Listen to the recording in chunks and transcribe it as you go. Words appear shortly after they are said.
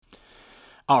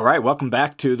All right, welcome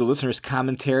back to the listener's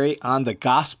commentary on the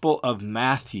Gospel of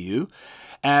Matthew.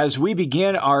 As we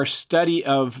begin our study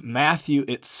of Matthew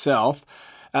itself,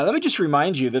 let me just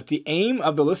remind you that the aim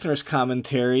of the listener's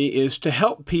commentary is to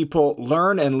help people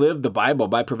learn and live the Bible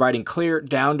by providing clear,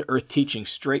 down-to-earth teaching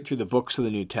straight through the books of the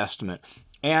New Testament.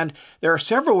 And there are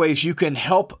several ways you can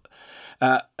help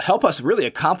us really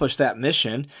accomplish that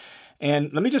mission.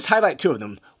 And let me just highlight two of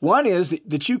them. One is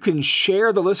that you can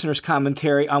share the listener's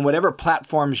commentary on whatever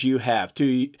platforms you have,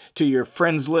 to your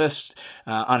friends list,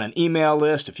 on an email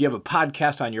list. If you have a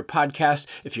podcast, on your podcast.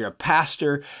 If you're a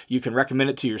pastor, you can recommend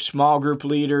it to your small group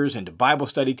leaders and to Bible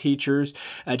study teachers.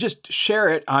 Just share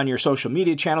it on your social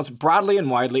media channels broadly and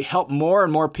widely. Help more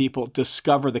and more people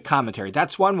discover the commentary.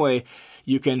 That's one way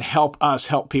you can help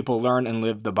people learn and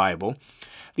live the Bible.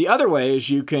 The other way is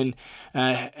you can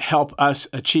help us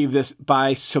achieve this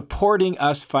by supporting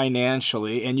us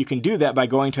financially, and you can do that by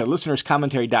going to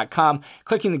listenerscommentary.com,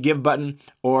 clicking the Give button,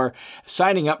 or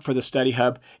signing up for the Study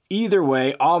Hub. Either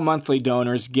way, all monthly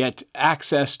donors get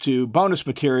access to bonus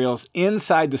materials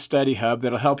inside the Study Hub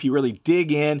that'll help you really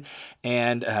dig in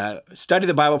and study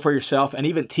the Bible for yourself and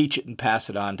even teach it and pass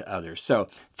it on to others. So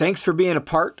thanks for being a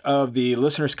part of the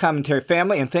Listener's Commentary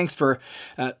family, and thanks for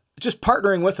just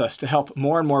partnering with us to help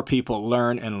more and more people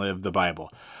learn and live the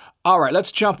Bible. All right,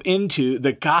 let's jump into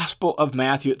the Gospel of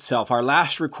Matthew itself. Our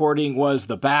last recording was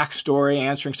the backstory,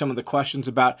 answering some of the questions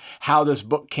about how this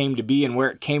book came to be and where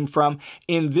it came from.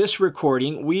 In this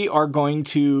recording, we are going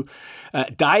to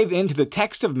dive into the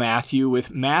text of Matthew with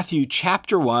Matthew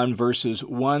chapter 1, verses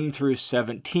 1 through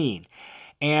 17.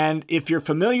 And if you're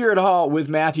familiar at all with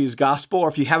Matthew's gospel, or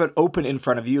if you have it open in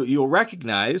front of you, you'll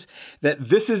recognize that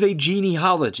this is a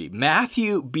genealogy.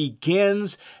 Matthew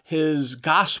begins his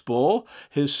gospel,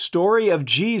 his story of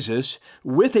Jesus,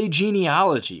 with a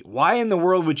genealogy. Why in the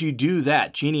world would you do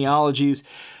that? Genealogies,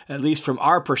 at least from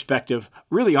our perspective,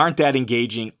 really aren't that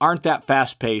engaging, aren't that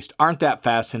fast-paced, aren't that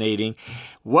fascinating.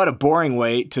 What a boring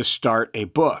way to start a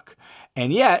book.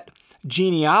 And yet,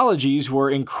 genealogies were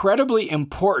incredibly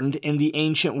important in the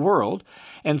ancient world,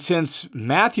 and since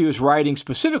Matthew is writing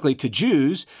specifically to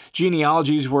Jews,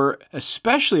 genealogies were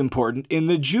especially important in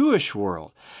the Jewish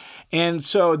world. And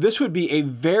so this would be a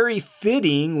very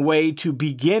fitting way to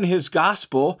begin his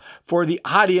gospel for the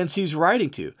audience he's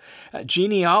writing to.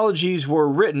 Genealogies were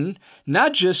written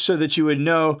not just so that you would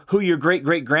know who your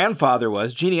great-great-grandfather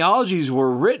was. Genealogies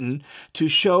were written to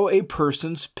show a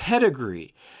person's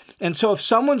pedigree. And so if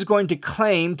someone's going to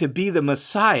claim to be the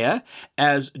Messiah,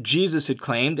 as Jesus had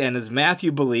claimed, and as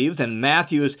Matthew believes, and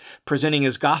Matthew is presenting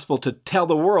his gospel to tell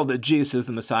the world that Jesus is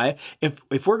the Messiah,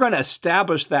 if we're going to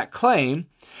establish that claim,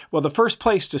 well, the first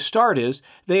place to start is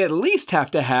they at least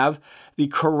have to have the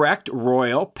correct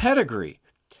royal pedigree.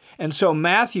 And so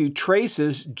Matthew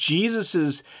traces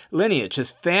Jesus' lineage, his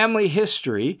family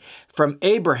history, from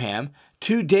Abraham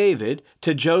to David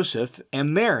to Joseph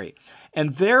and Mary.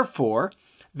 And therefore,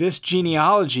 this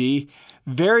genealogy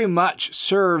very much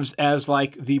serves as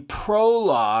like the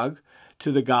prologue to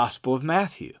the Gospel of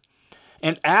Matthew.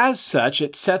 And as such,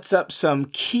 it sets up some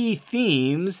key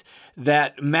themes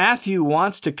that Matthew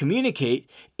wants to communicate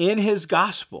in his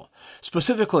gospel.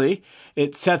 Specifically,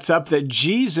 it sets up that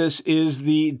Jesus is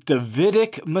the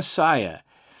Davidic Messiah.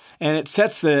 And it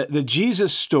sets the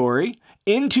Jesus story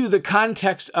into the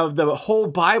context of the whole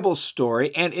Bible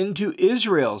story and into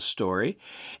Israel's story.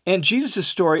 And Jesus'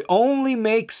 story only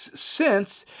makes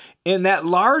sense in that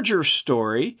larger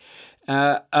story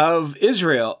of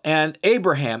Israel and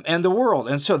Abraham and the world.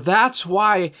 And so that's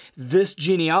why this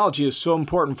genealogy is so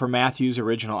important for Matthew's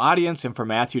original audience and for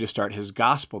Matthew to start his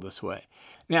gospel this way.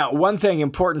 Now, one thing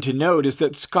important to note is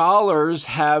that scholars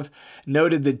have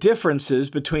noted the differences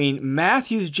between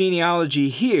Matthew's genealogy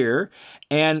here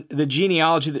and the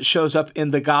genealogy that shows up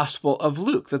in the Gospel of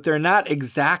Luke, that they're not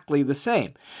exactly the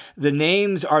same. The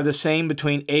names are the same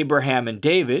between Abraham and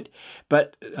David,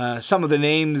 but some of the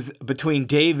names between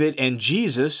David and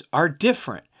Jesus are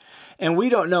different. And we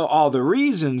don't know all the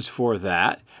reasons for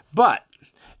that, but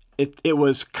it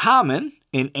was common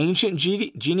in ancient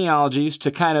genealogies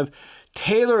to kind of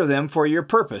tailor them for your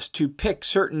purpose, to pick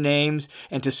certain names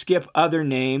and to skip other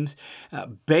names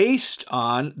based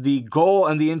on the goal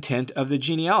and the intent of the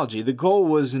genealogy. The goal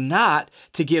was not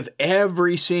to give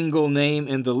every single name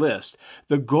in the list.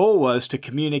 The goal was to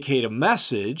communicate a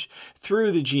message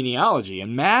through the genealogy.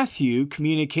 And Matthew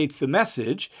communicates the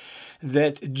message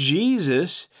that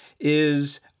Jesus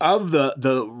is of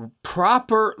the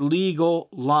proper legal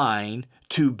line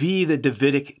to be the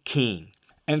Davidic king.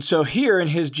 And so here in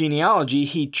his genealogy,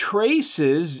 he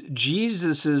traces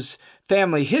Jesus'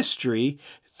 family history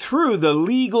through the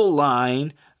legal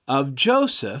line of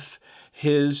Joseph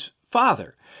his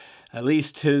father, at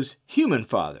least his human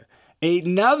father.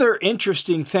 Another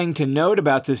interesting thing to note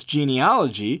about this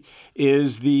genealogy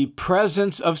is the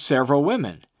presence of several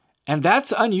women, and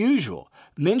that's unusual.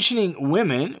 Mentioning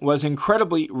women was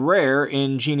incredibly rare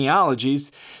in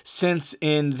genealogies, since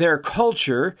in their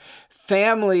culture,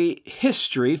 family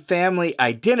history, family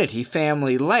identity,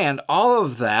 family land, all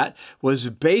of that was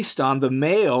based on the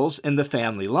males in the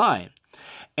family line.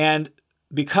 And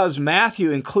because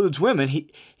Matthew includes women,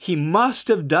 he must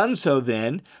have done so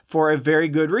then for a very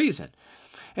good reason.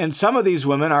 And some of these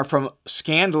women are from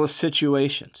scandalous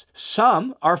situations.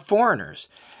 Some are foreigners.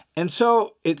 And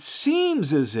so it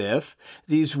seems as if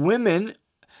these women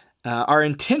are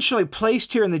intentionally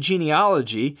placed here in the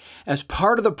genealogy as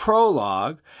part of the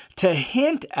prologue to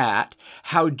hint at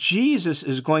how Jesus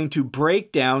is going to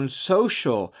break down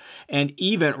social and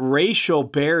even racial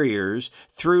barriers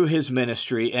through his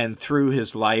ministry and through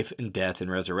his life and death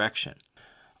and resurrection.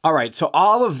 All right, so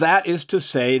all of that is to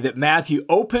say that Matthew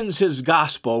opens his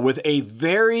gospel with a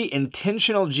very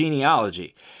intentional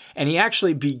genealogy. And he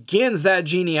actually begins that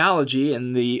genealogy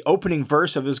in the opening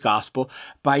verse of his gospel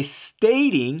by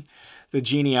stating the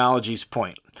genealogy's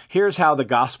point. Here's how the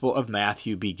Gospel of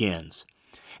Matthew begins.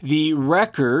 The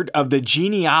record of the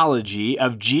genealogy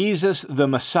of Jesus the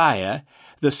Messiah,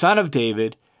 the son of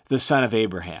David, the son of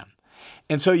Abraham.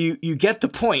 And so you get the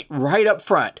point right up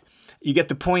front. You get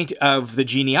the point of the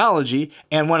genealogy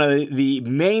and one of the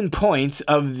main points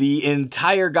of the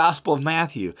entire Gospel of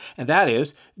Matthew, and that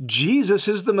is Jesus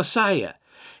is the Messiah.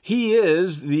 He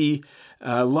is the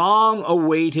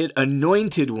long-awaited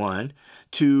anointed one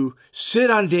to sit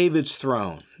on David's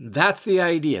throne. That's the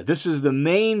idea. This is the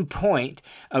main point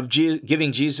of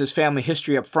giving Jesus' family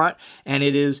history up front, and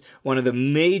it is one of the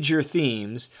major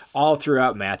themes all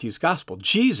throughout Matthew's Gospel.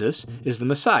 Jesus is the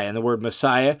Messiah, and the word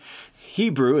Messiah,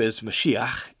 Hebrew, is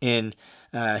Mashiach. In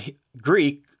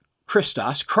Greek,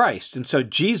 Christos, Christ. And so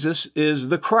Jesus is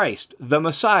the Christ, the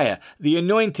Messiah, the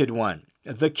anointed one,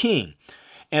 the King.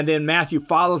 And then Matthew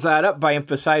follows that up by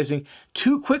emphasizing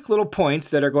two quick little points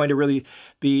that are going to really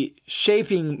be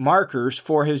shaping markers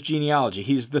for his genealogy.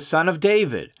 He's the son of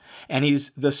David, and he's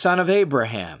the son of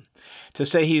Abraham. To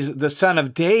say he's the son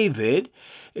of David,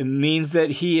 it means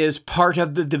that he is part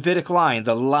of the Davidic line,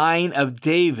 the line of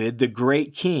David, the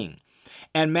great king.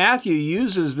 And Matthew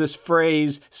uses this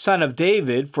phrase, son of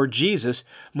David, for Jesus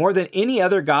more than any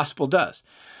other gospel does.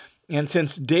 And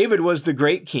since David was the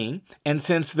great king, and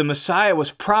since the Messiah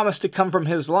was promised to come from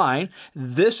his line,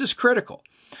 this is critical.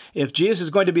 If Jesus is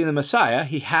going to be the Messiah,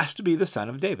 he has to be the son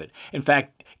of David. In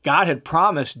fact, God had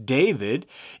promised David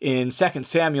in 2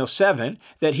 Samuel 7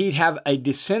 that he'd have a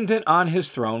descendant on his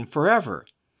throne forever.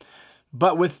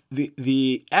 But with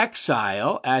the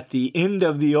exile at the end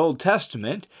of the Old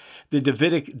Testament, the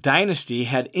Davidic dynasty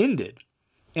had ended.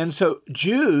 And so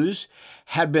Jews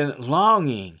had been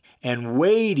longing and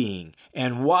waiting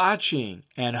and watching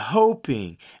and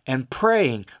hoping and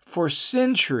praying for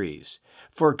centuries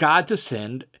for God to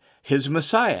send his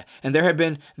Messiah. And there had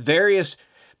been various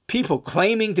people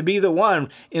claiming to be the one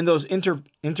in those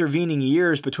intervening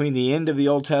years between the end of the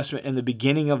Old Testament and the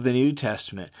beginning of the New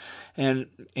Testament.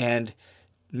 And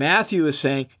Matthew is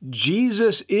saying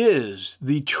Jesus is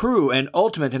the true and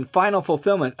ultimate and final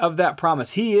fulfillment of that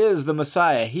promise. He is the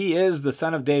Messiah. He is the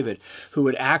Son of David who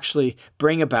would actually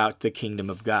bring about the kingdom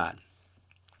of God.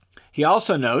 He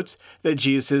also notes that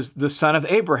Jesus is the son of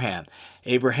Abraham.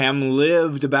 Abraham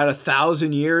lived about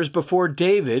 1,000 years before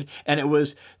David, and it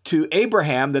was to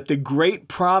Abraham that the great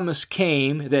promise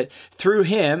came that through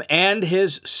him and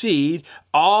his seed,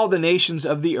 all the nations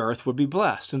of the earth would be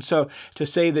blessed. And so to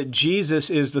say that Jesus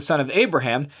is the son of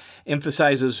Abraham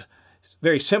emphasizes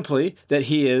very simply that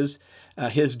he is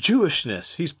his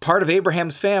Jewishness. He's part of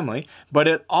Abraham's family, but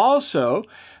it also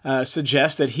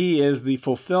suggests that he is the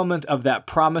fulfillment of that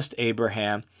promised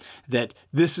Abraham, that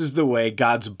this is the way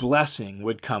God's blessing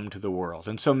would come to the world.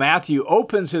 And so Matthew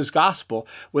opens his gospel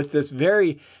with this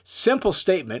very simple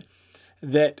statement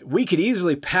that we could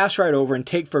easily pass right over and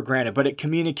take for granted, but it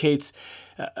communicates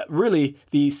really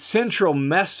the central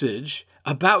message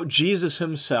about Jesus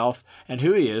himself and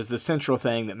who he is, the central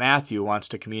thing that Matthew wants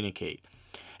to communicate.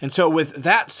 And so with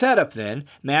that setup then,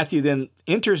 Matthew then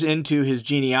enters into his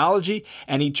genealogy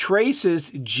and he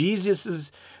traces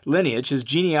Jesus' lineage, his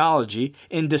genealogy,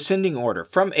 in descending order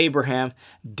from Abraham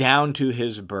down to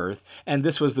his birth. And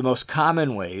this was the most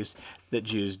common ways that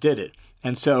Jews did it.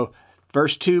 And so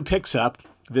verse 2 picks up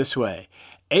this way.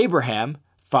 Abraham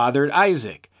fathered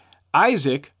Isaac.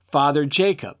 Isaac fathered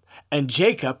Jacob. And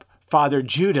Jacob fathered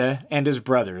Judah and his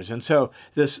brothers. And so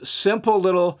this simple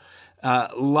little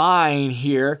line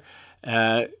here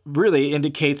really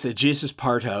indicates that Jesus is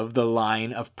part of the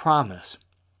line of promise.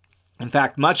 In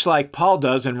fact, much like Paul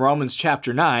does in Romans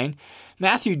chapter 9,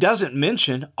 Matthew doesn't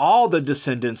mention all the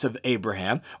descendants of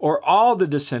Abraham or all the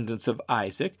descendants of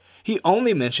Isaac. He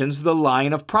only mentions the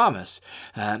line of promise.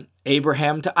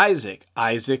 Abraham to Isaac,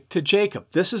 Isaac to Jacob.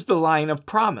 This is the line of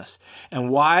promise.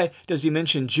 And why does he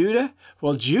mention Judah?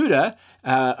 Well, Judah,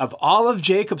 of all of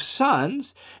Jacob's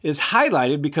sons, is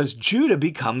highlighted because Judah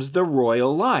becomes the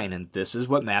royal line. And this is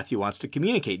what Matthew wants to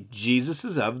communicate. Jesus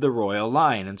is of the royal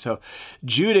line. And so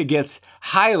Judah gets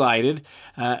highlighted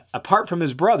apart from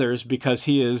his brothers because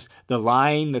he is the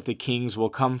line that the kings will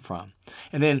come from.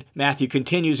 And then Matthew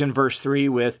continues in verse 3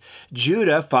 with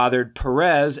Judah fathered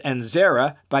Perez and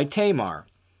Zerah by Tamar.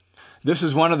 This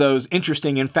is one of those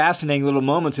interesting and fascinating little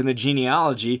moments in the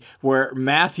genealogy where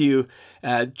Matthew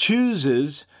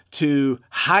chooses to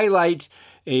highlight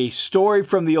a story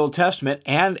from the Old Testament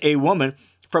and a woman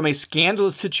from a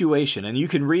scandalous situation. And you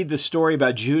can read the story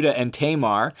about Judah and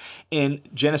Tamar in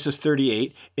Genesis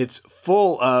 38. It's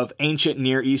full of ancient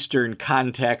Near Eastern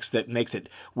context that makes it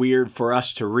weird for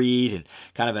us to read and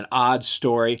kind of an odd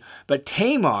story. But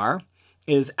Tamar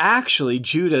is actually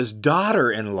Judah's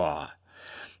daughter-in-law.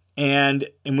 And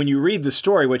when you read the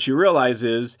story, what you realize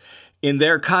is, in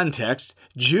their context,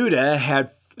 Judah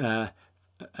had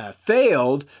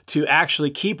failed to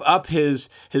actually keep up his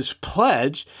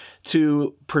pledge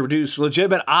to produce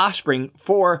legitimate offspring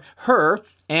for her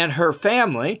and her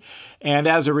family. And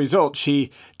as a result,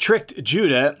 she tricked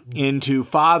Judah into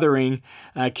fathering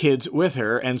kids with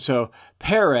her. And so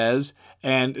Perez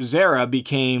and Zerah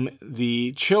became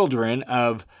the children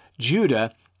of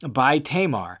Judah by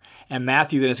Tamar. And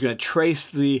Matthew then is going to trace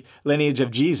the lineage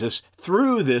of Jesus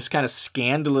through this kind of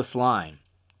scandalous line.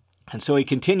 And so he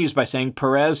continues by saying,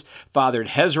 Perez fathered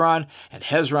Hezron, and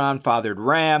Hezron fathered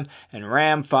Ram, and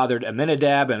Ram fathered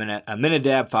Amminadab, and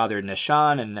Amminadab fathered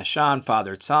Nahshon, and Nahshon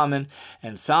fathered Salmon,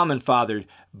 and Salmon fathered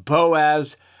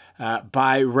Boaz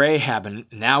by Rahab. And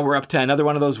now we're up to another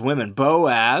one of those women.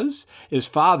 Boaz is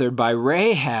fathered by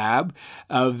Rahab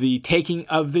of the taking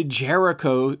of the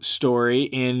Jericho story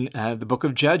in the book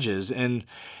of Judges. And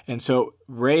so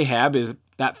Rahab is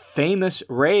that famous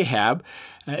Rahab,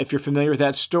 if you're familiar with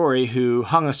that story, who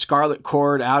hung a scarlet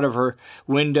cord out of her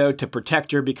window to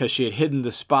protect her because she had hidden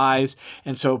the spies.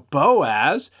 And so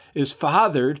Boaz is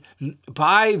fathered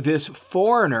by this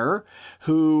foreigner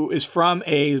who is from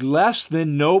a less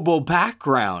than noble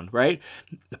background, right?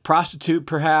 The prostitute,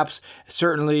 perhaps,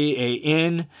 certainly a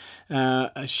inn.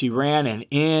 She ran an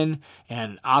inn,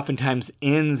 and oftentimes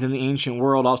inns in the ancient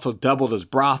world also doubled as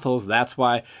brothels. That's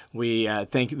why we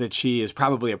think that she is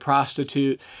probably a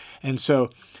prostitute. And so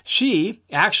she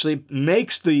actually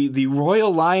makes the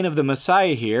royal line of the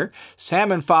Messiah here.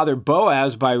 Salmon fathered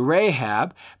Boaz by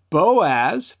Rahab.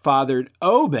 Boaz fathered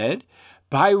Obed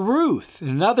by Ruth,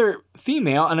 another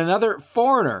female and another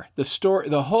foreigner.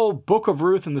 The whole book of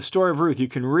Ruth and the story of Ruth, you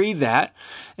can read that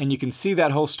and you can see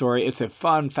that whole story. It's a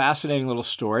fun, fascinating little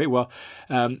story. Well,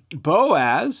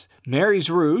 Boaz marries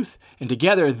Ruth, and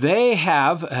together they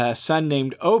have a son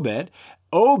named Obed.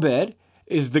 Obed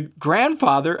is the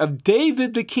grandfather of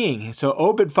David the king. So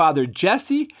Obed fathered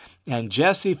Jesse, and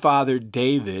Jesse fathered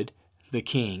David the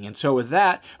king. And so with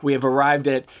that, we have arrived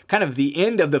at kind of the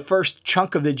end of the first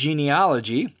chunk of the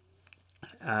genealogy,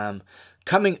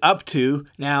 coming up to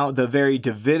now the very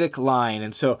Davidic line.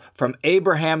 And so from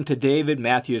Abraham to David,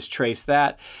 Matthew has traced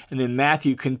that. And then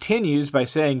Matthew continues by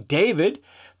saying David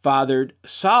fathered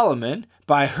Solomon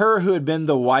by her who had been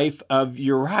the wife of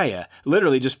Uriah,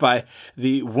 literally just by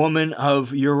the woman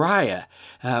of Uriah.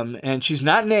 And she's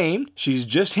not named, she's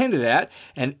just hinted at,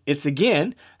 and it's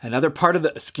again another part of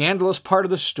the scandalous part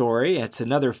of the story. It's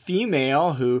another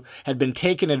female who had been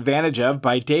taken advantage of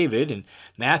by David, and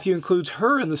Matthew includes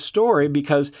her in the story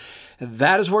because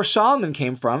that is where Solomon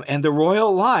came from, and the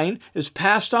royal line is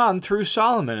passed on through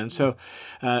Solomon. And so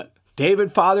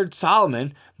David fathered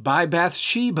Solomon by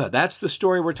Bathsheba. That's the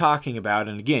story we're talking about.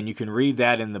 And again, you can read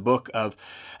that in the book of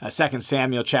 2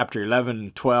 Samuel chapter 11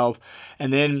 and 12.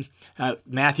 And then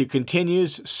Matthew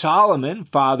continues, Solomon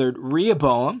fathered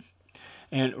Rehoboam,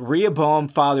 and Rehoboam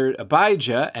fathered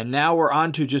Abijah, and now we're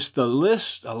on to just the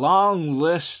list, a long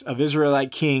list of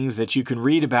Israelite kings that you can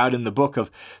read about in the book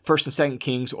of 1st and 2nd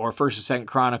Kings or 1st and 2nd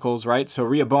Chronicles, right? So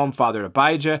Rehoboam fathered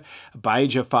Abijah,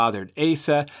 Abijah fathered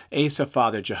Asa, Asa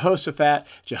fathered Jehoshaphat,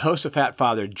 Jehoshaphat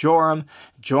fathered Joram,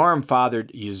 Joram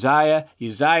fathered Uzziah,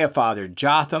 Uzziah fathered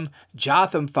Jotham,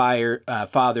 Jotham fathered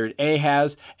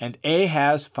Ahaz, and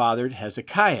Ahaz fathered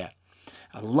Hezekiah.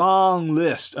 A long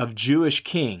list of Jewish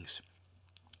kings.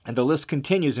 And the list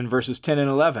continues in verses 10 and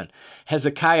 11.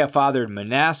 Hezekiah fathered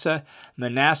Manasseh.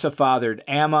 Manasseh fathered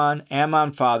Ammon.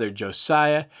 Ammon fathered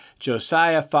Josiah.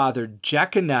 Josiah fathered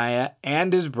Jeconiah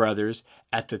and his brothers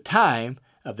at the time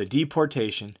of the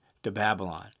deportation to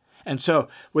Babylon. And so,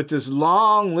 with this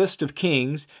long list of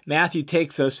kings, Matthew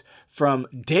takes us from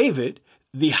David,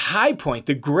 the high point,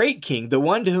 the great king, the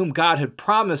one to whom God had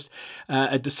promised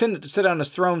a descendant to sit on his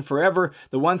throne forever,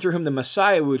 the one through whom the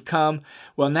Messiah would come.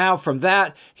 Well, now from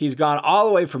that, he's gone all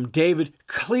the way from David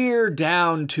clear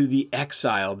down to the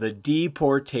exile, the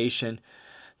deportation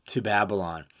to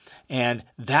Babylon. And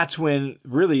that's when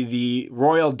really the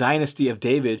royal dynasty of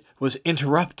David was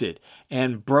interrupted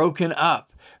and broken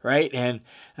up, right? And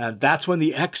that's when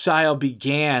the exile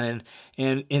began.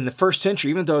 And in the first century,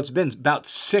 even though it's been about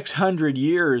 600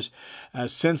 years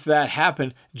since that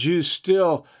happened, Jews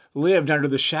still lived under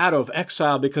the shadow of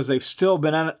exile because they've still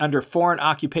been under foreign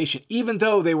occupation, even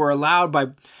though they were allowed by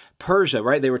Persia,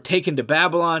 right? They were taken to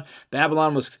Babylon.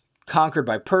 Babylon was conquered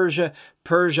by Persia.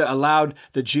 Persia allowed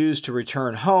the Jews to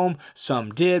return home.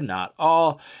 Some did, not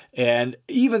all. And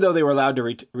even though they were allowed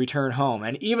to return home,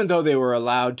 and even though they were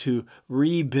allowed to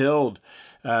rebuild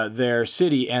their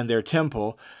city and their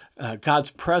temple, God's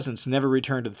presence never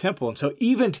returned to the temple. And so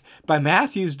even by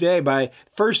Matthew's day, by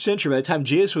first century, by the time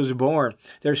Jesus was born,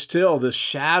 there's still this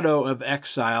shadow of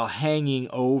exile hanging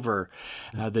over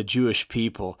the Jewish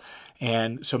people.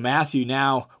 And so Matthew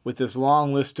now, with this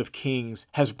long list of kings,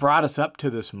 has brought us up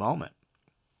to this moment.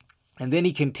 And then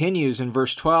he continues in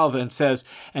verse 12 and says,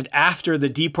 and after the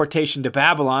deportation to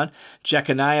Babylon,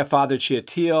 Jeconiah fathered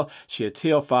Shealtiel,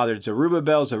 Shealtiel fathered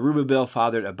Zerubbabel, Zerubbabel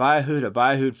fathered Abihud,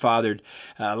 Abihud fathered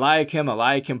Eliakim,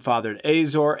 Eliakim fathered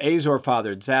Azor, Azor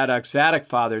fathered Zadok, Zadok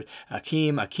fathered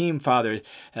Akim, Akim fathered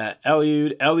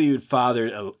Eliud, Eliud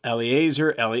fathered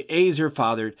Eleazar, Eleazar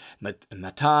fathered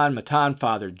Matan, Matan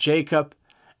fathered Jacob,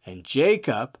 and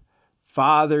Jacob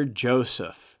fathered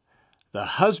Joseph, the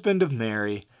husband of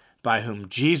Mary, by whom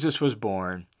Jesus was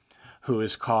born, who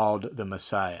is called the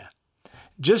Messiah.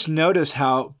 Just notice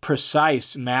how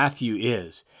precise Matthew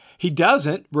is. He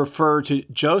doesn't refer to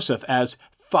Joseph as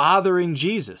fathering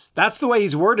Jesus. That's the way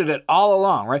he's worded it all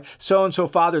along, right? So-and-so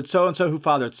fathered so-and-so, who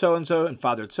fathered so-and-so, and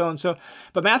fathered so-and-so.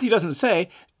 But Matthew doesn't say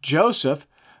Joseph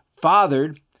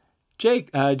fathered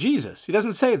Jesus. He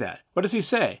doesn't say that. What does he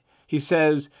say? He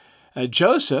says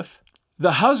Joseph,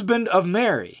 the husband of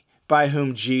Mary, by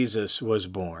whom Jesus was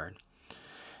born.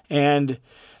 And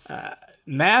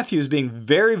Matthew's being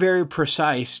very, very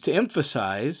precise to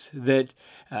emphasize that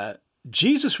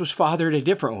Jesus was fathered a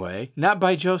different way, not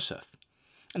by Joseph.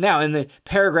 Now, in the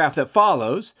paragraph that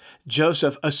follows,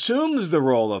 Joseph assumes the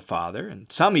role of father, and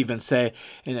some even say,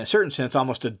 in a certain sense,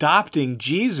 almost adopting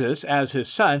Jesus as his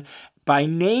son, by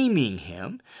naming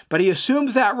him, but he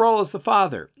assumes that role as the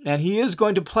father, and he is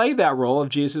going to play that role of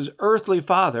Jesus' earthly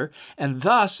father, and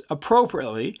thus,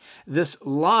 appropriately, this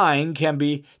line can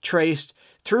be traced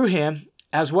through him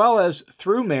as well as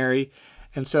through Mary,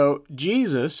 and so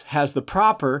Jesus has the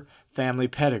proper family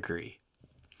pedigree.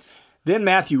 Then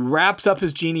Matthew wraps up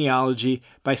his genealogy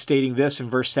by stating this in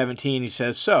verse 17. He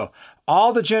says, so,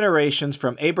 all the generations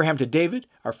from Abraham to David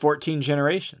are 14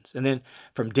 generations. And then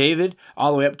from David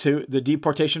all the way up to the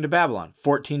deportation to Babylon,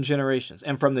 14 generations.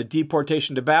 And from the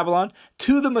deportation to Babylon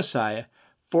to the Messiah,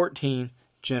 14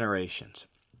 generations.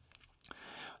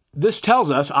 This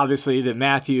tells us, obviously, that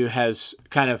Matthew has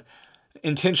kind of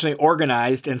intentionally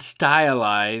organized and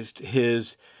stylized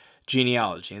his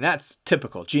genealogy. And that's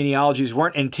typical. Genealogies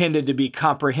weren't intended to be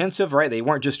comprehensive, right? They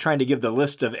weren't just trying to give the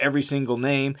list of every single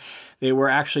name. They were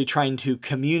actually trying to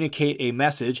communicate a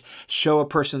message, show a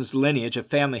person's lineage, a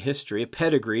family history, a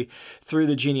pedigree through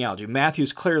the genealogy.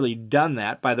 Matthew's clearly done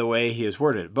that by the way he has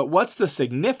worded it. But what's the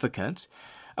significance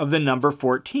of the number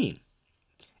 14?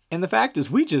 And the fact is,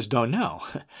 we just don't know.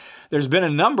 There's been a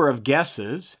number of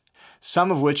guesses,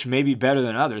 some of which may be better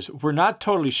than others. We're not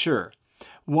totally sure.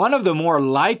 One of the more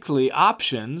likely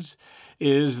options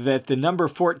is that the number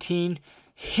 14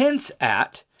 hints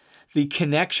at the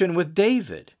connection with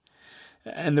David.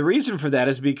 And the reason for that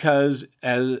is because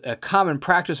as a common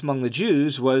practice among the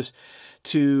Jews was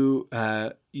to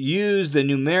use the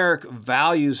numeric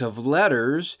values of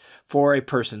letters for a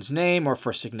person's name or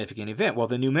for a significant event. Well,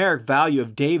 the numeric value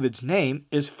of David's name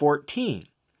is 14.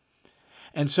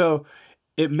 And so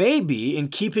it may be in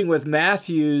keeping with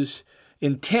Matthew's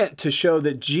intent to show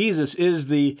that Jesus is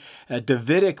the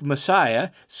Davidic Messiah,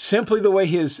 simply the way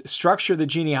he has structured the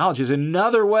genealogy is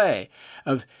another way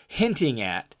of hinting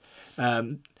at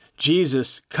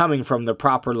Jesus coming from the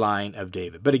proper line of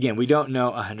David. But again, we don't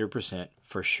know 100%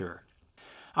 for sure.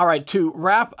 All right, to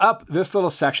wrap up this little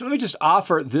section, let me just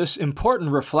offer this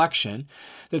important reflection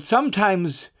that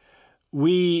sometimes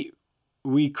we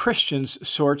Christians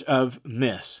sort of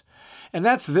miss. And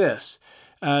that's this,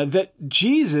 that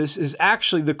Jesus is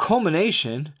actually the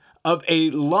culmination of a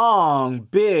long,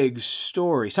 big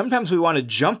story. Sometimes we want to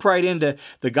jump right into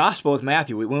the Gospel of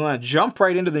Matthew. We want to jump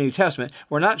right into the New Testament.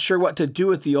 We're not sure what to do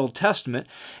with the Old Testament,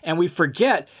 and we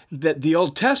forget that the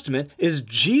Old Testament is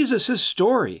Jesus'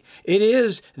 story. It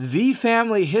is the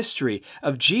family history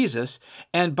of Jesus,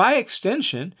 and by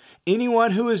extension,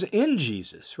 anyone who is in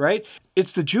Jesus, right?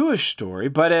 It's the Jewish story,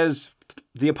 but as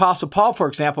the Apostle Paul, for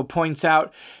example, points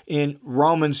out in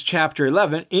Romans chapter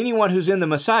 11, anyone who's in the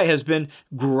Messiah has been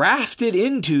grafted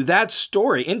into that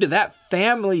story, into that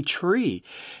family tree.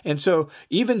 And so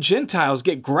even Gentiles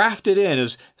get grafted in,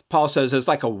 as Paul says, as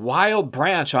like a wild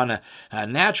branch on a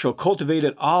natural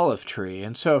cultivated olive tree.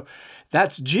 And so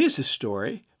that's Jesus'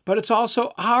 story, but it's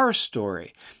also our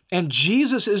story. And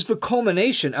Jesus is the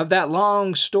culmination of that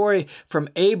long story from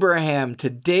Abraham to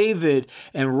David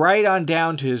and right on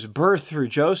down to his birth through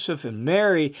Joseph and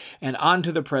Mary and on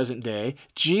to the present day.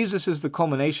 Jesus is the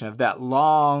culmination of that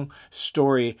long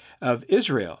story of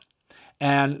Israel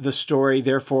and the story,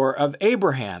 therefore, of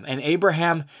Abraham. And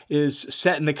Abraham is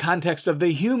set in the context of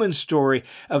the human story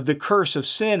of the curse of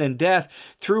sin and death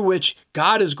through which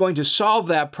God is going to solve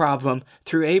that problem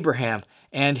through Abraham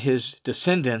and his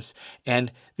descendants.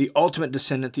 And the ultimate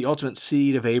descendant, the ultimate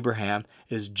seed of Abraham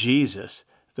is Jesus,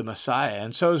 the Messiah.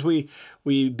 And so as we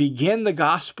begin the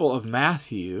Gospel of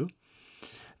Matthew,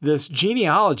 this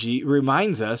genealogy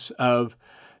reminds us of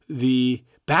the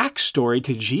backstory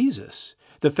to Jesus,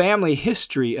 the family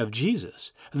history of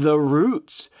Jesus, the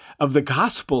roots of the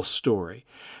gospel story,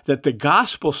 that the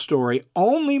gospel story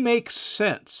only makes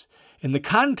sense in the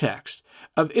context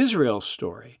of Israel's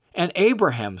story and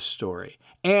Abraham's story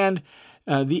and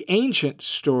the ancient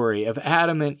story of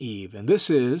Adam and Eve. And this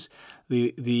is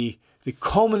the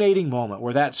culminating moment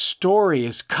where that story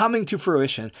is coming to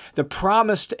fruition, the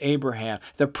promise to Abraham,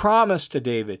 the promise to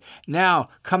David, now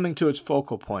coming to its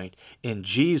focal point in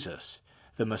Jesus,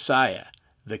 the Messiah,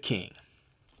 the King.